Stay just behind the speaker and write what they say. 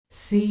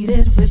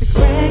Seated with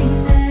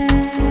greatness.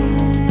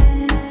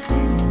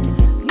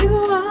 You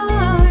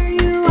are,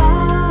 you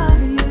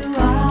are, you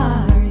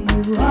are,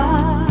 you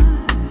are.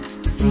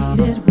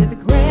 Seated with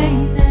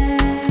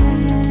greatness.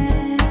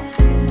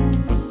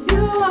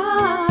 You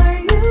are,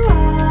 you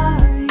are,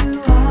 you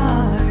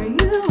are,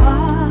 you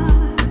are.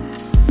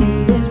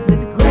 Seated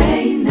with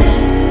greatness.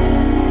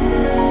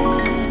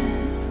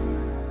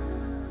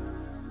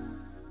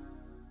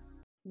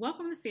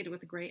 Welcome to Seated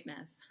with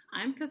Greatness.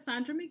 I'm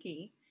Cassandra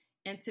McGee.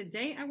 And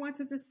today I want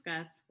to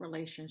discuss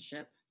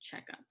relationship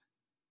checkup.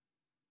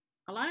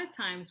 A lot of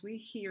times we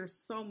hear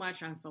so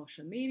much on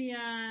social media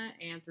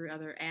and through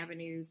other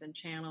avenues and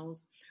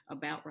channels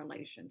about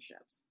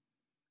relationships.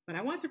 But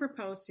I want to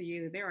propose to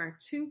you that there are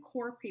two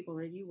core people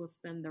that you will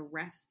spend the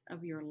rest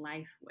of your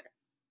life with.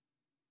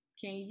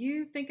 Can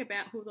you think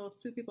about who those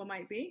two people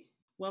might be?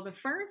 Well, the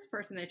first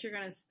person that you're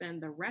going to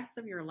spend the rest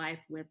of your life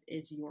with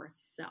is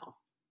yourself.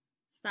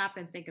 Stop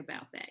and think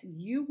about that.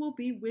 You will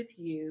be with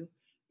you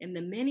in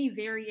the many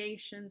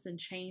variations and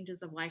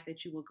changes of life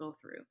that you will go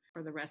through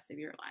for the rest of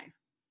your life.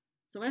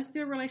 So let's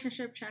do a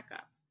relationship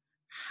checkup.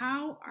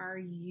 How are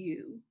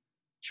you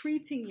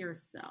treating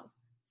yourself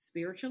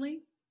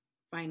spiritually,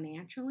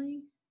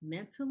 financially,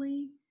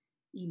 mentally,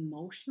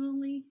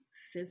 emotionally,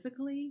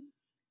 physically?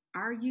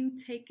 Are you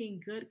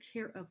taking good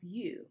care of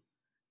you?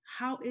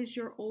 How is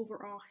your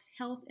overall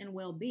health and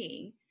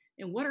well-being?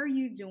 And what are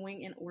you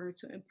doing in order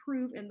to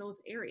improve in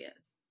those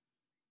areas?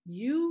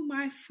 You,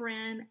 my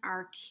friend,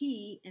 are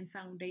key and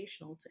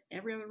foundational to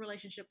every other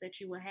relationship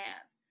that you will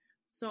have.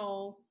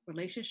 So,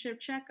 relationship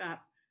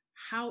checkup,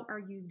 how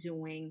are you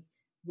doing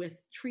with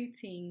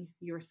treating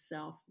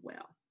yourself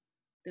well?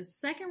 The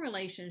second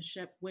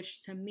relationship,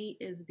 which to me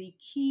is the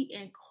key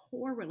and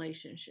core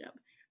relationship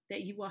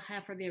that you will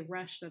have for the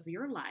rest of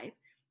your life,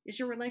 is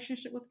your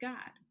relationship with God.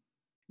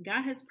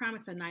 God has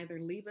promised to neither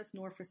leave us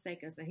nor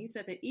forsake us. And he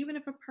said that even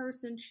if a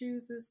person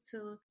chooses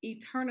to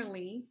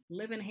eternally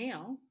live in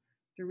hell,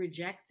 through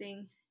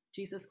rejecting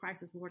Jesus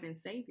Christ as Lord and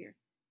Savior,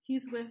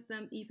 he's with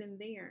them even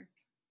there.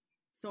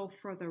 So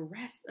for the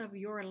rest of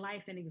your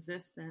life and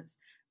existence,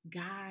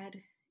 God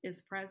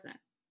is present.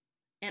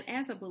 And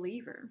as a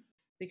believer,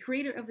 the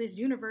creator of this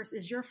universe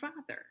is your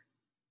Father.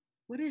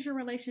 What is your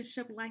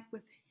relationship like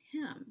with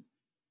him?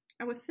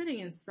 I was sitting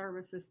in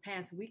service this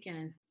past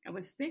weekend. I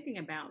was thinking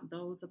about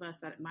those of us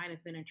that might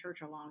have been in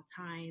church a long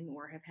time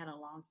or have had a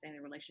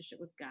long-standing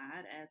relationship with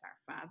God as our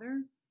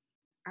Father.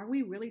 Are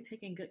we really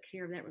taking good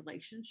care of that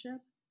relationship?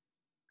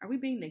 Are we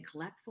being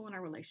neglectful in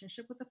our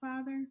relationship with the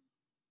Father?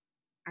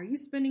 Are you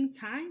spending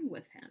time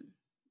with him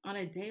on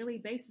a daily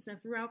basis and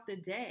throughout the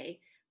day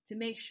to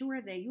make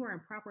sure that you are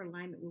in proper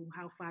alignment with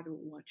how Father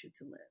would want you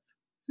to live?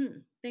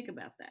 Think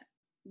about that.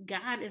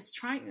 God is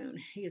triune.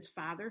 He is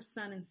Father,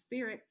 Son, and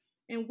Spirit.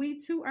 And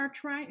we too are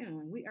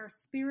triune. We are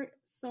spirit,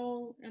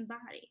 soul, and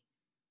body.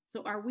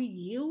 So are we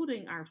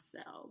yielding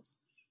ourselves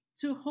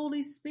to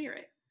Holy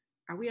Spirit?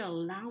 Are we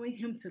allowing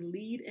him to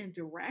lead and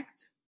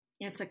direct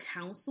and to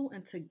counsel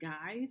and to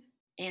guide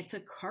and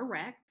to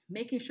correct,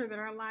 making sure that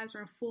our lives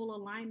are in full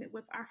alignment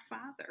with our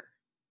Father?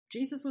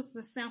 Jesus was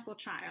the sample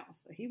child.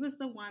 So he was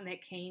the one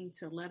that came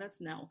to let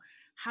us know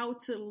how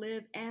to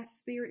live as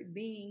spirit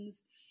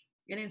beings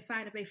and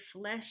inside of a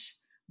flesh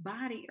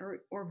body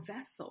or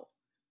vessel.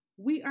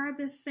 We are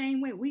the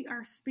same way. We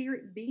are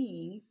spirit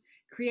beings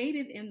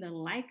created in the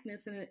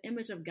likeness and the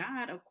image of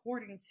God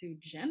according to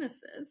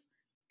Genesis.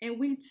 And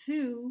we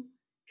too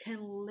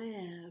can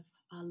live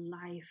a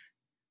life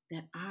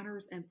that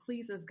honors and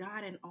pleases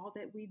God in all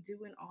that we do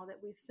and all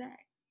that we say.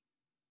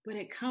 But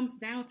it comes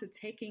down to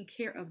taking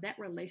care of that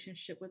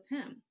relationship with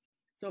him.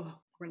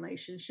 So,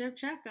 relationship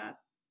checkup.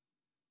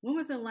 When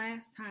was the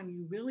last time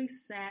you really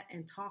sat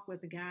and talked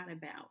with God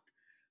about,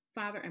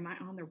 Father, am I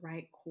on the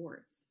right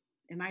course?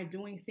 Am I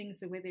doing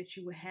things the way that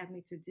you would have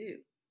me to do?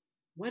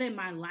 What in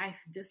my life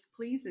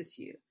displeases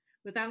you?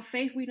 Without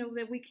faith, we know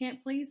that we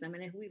can't please him.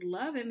 And if we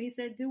love him, he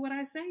said, do what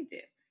I say do.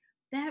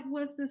 That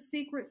was the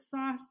secret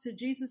sauce to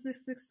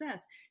Jesus'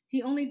 success.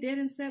 He only did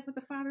and said what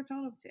the Father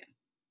told him to.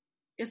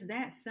 It's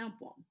that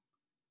simple.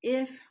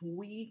 If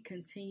we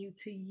continue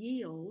to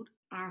yield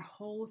our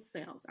whole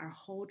selves, our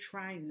whole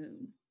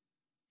triune,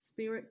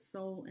 spirit,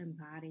 soul, and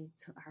body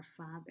to our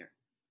Father.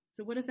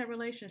 So what is that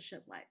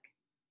relationship like?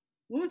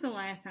 When was the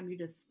last time you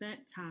just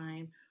spent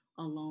time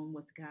alone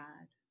with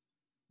God?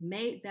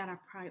 Made that a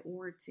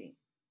priority?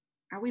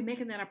 Are we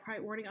making that a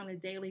priority on a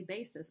daily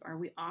basis? Are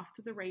we off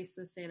to the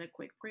races, saying a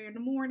quick prayer in the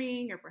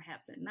morning or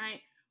perhaps at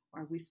night?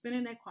 Or are we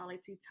spending that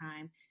quality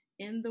time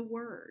in the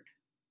Word?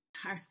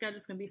 Our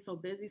schedules can be so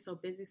busy, so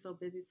busy, so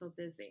busy, so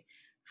busy.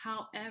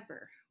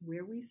 However,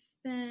 where we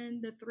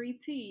spend the 3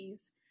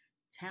 T's,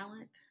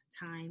 talent,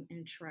 time,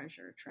 and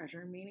treasure,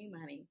 treasure meaning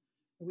money,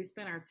 where we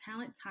spend our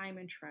talent, time,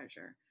 and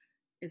treasure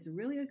is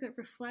really a good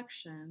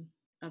reflection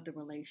of the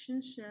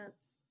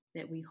relationships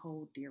that we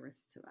hold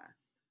dearest to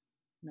us.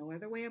 No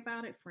other way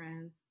about it,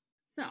 friends.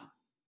 So,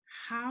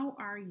 how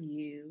are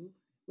you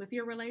with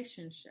your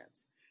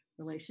relationships?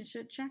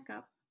 Relationship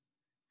checkup.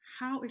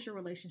 How is your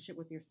relationship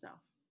with yourself?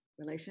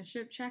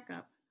 Relationship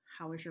checkup.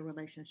 How is your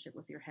relationship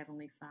with your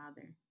Heavenly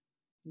Father?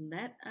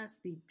 Let us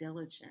be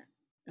diligent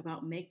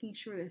about making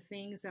sure the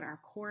things that are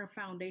core and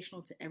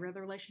foundational to every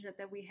other relationship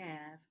that we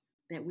have,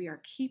 that we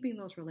are keeping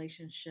those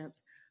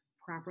relationships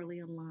properly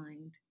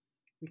aligned.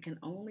 We can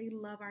only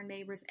love our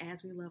neighbors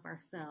as we love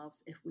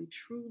ourselves if we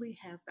truly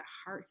have the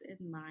hearts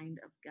and mind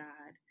of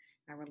God.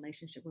 Our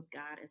relationship with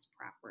God is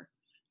proper,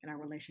 and our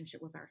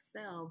relationship with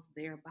ourselves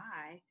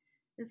thereby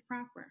is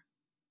proper.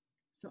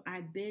 So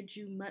I bid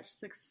you much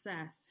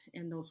success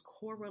in those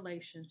core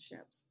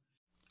relationships.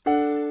 For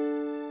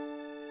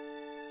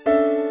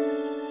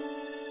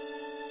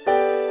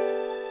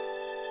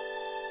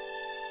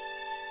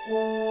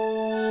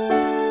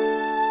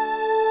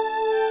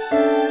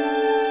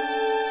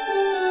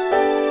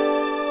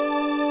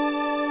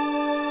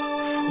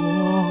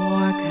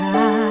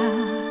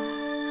God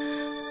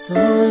so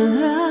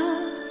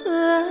loved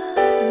the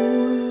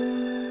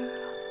world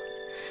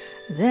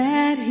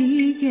that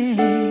He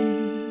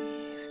gave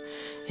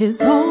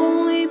His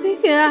only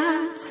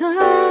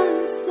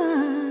begotten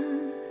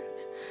Son,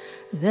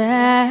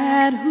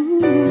 that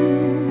whoever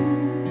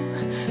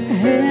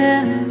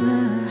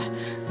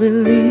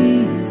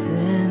believes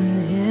in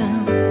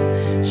Him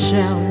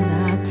shall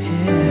not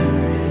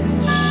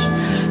perish,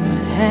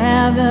 but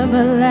have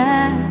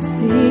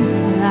everlasting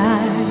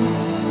life.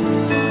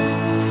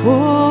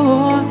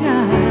 For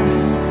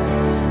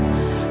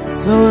God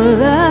so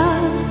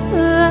loved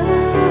the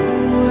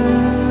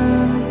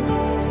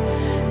world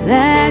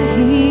that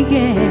He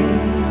gave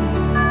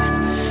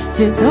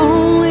His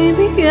only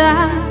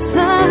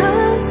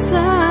begotten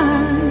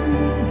Son,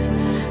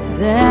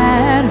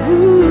 that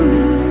whoever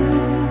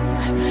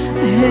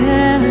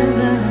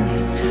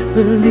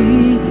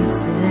believes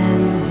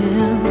in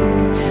Him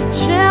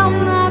shall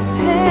not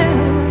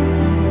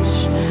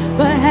perish,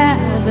 but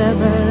have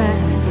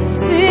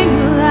everlasting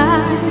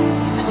life.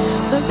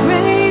 The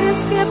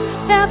greatest gift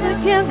ever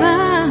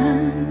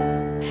given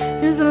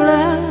is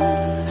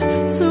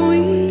love,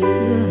 sweet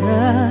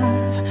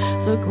love.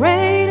 The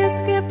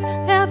greatest gift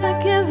ever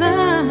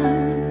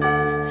given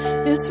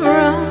is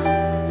from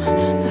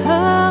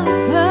above.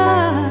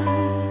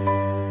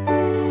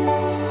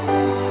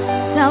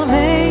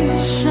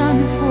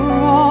 Salvation for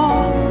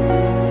all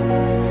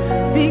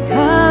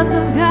because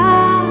of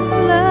God's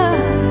love.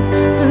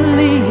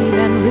 Believe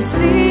and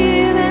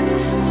receive it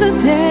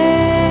today.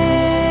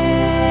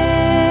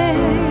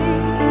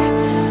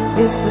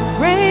 It's the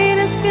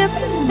greatest gift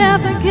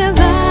ever given.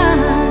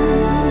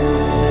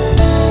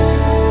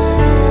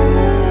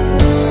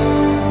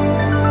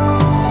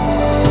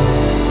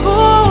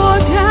 For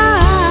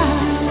God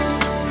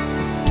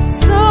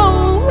so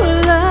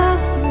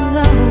loved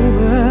the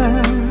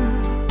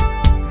world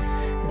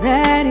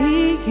that He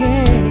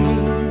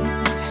gave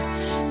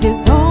His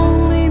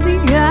only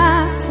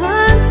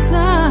begotten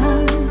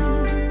Son,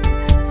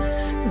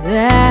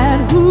 that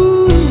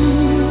whoever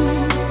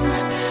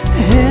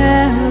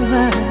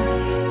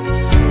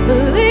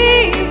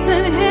believes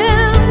in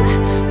Him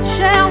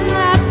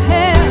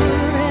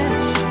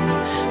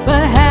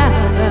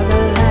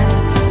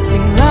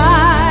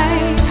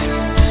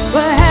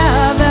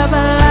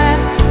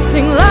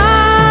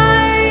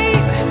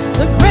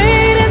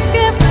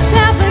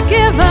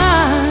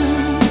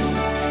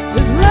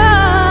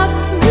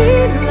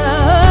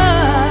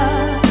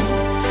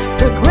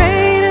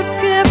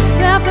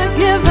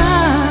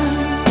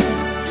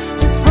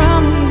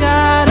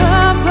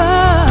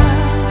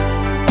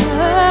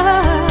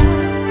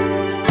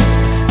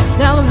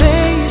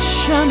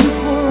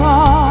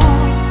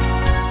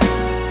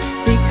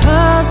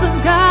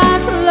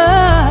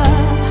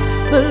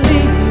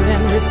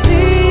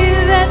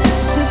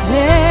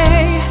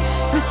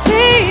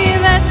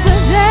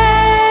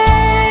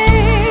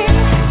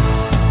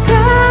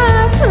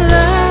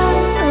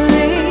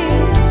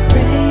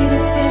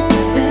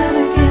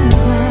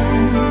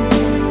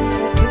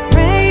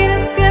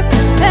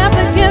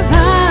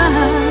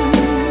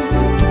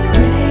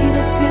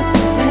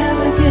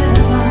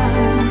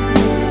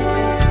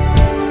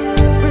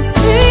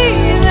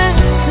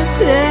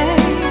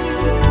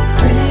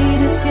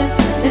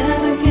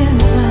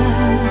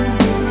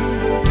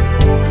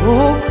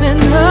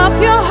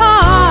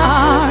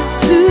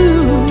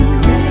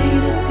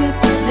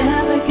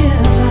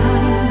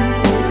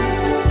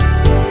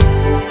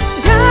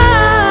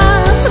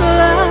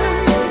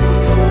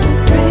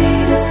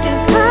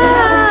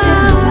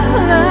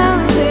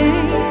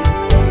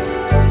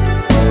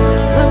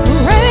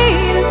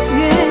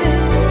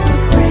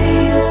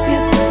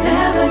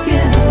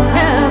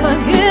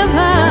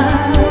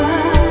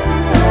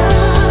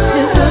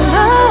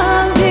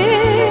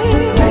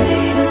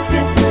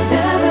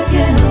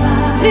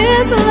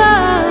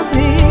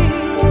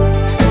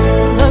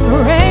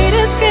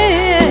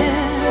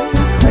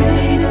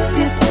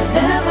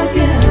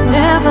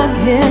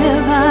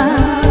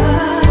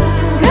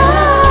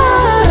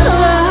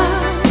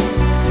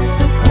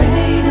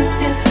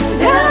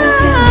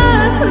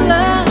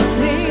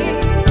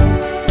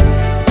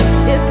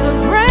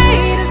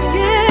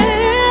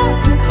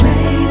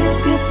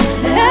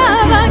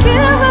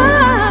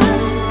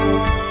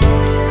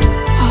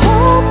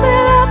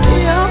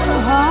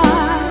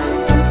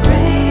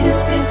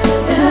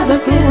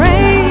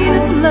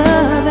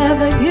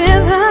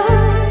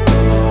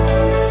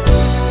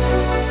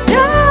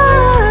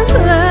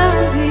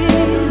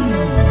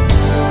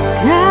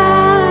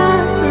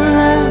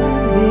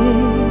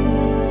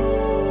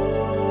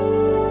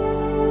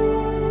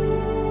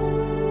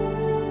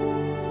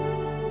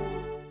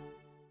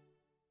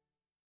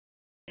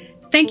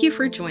Thank you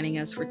for joining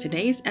us for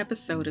today's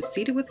episode of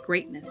Seated with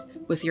Greatness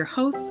with your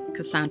host,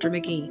 Cassandra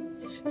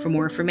McGee. For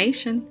more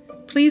information,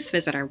 please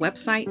visit our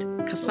website,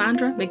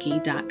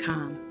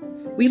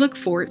 CassandraMcGee.com. We look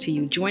forward to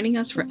you joining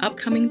us for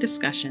upcoming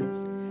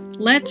discussions.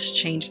 Let's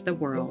change the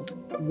world,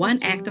 one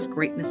act of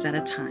greatness at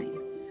a time.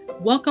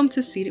 Welcome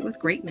to Seated with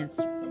Greatness.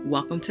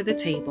 Welcome to the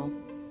table.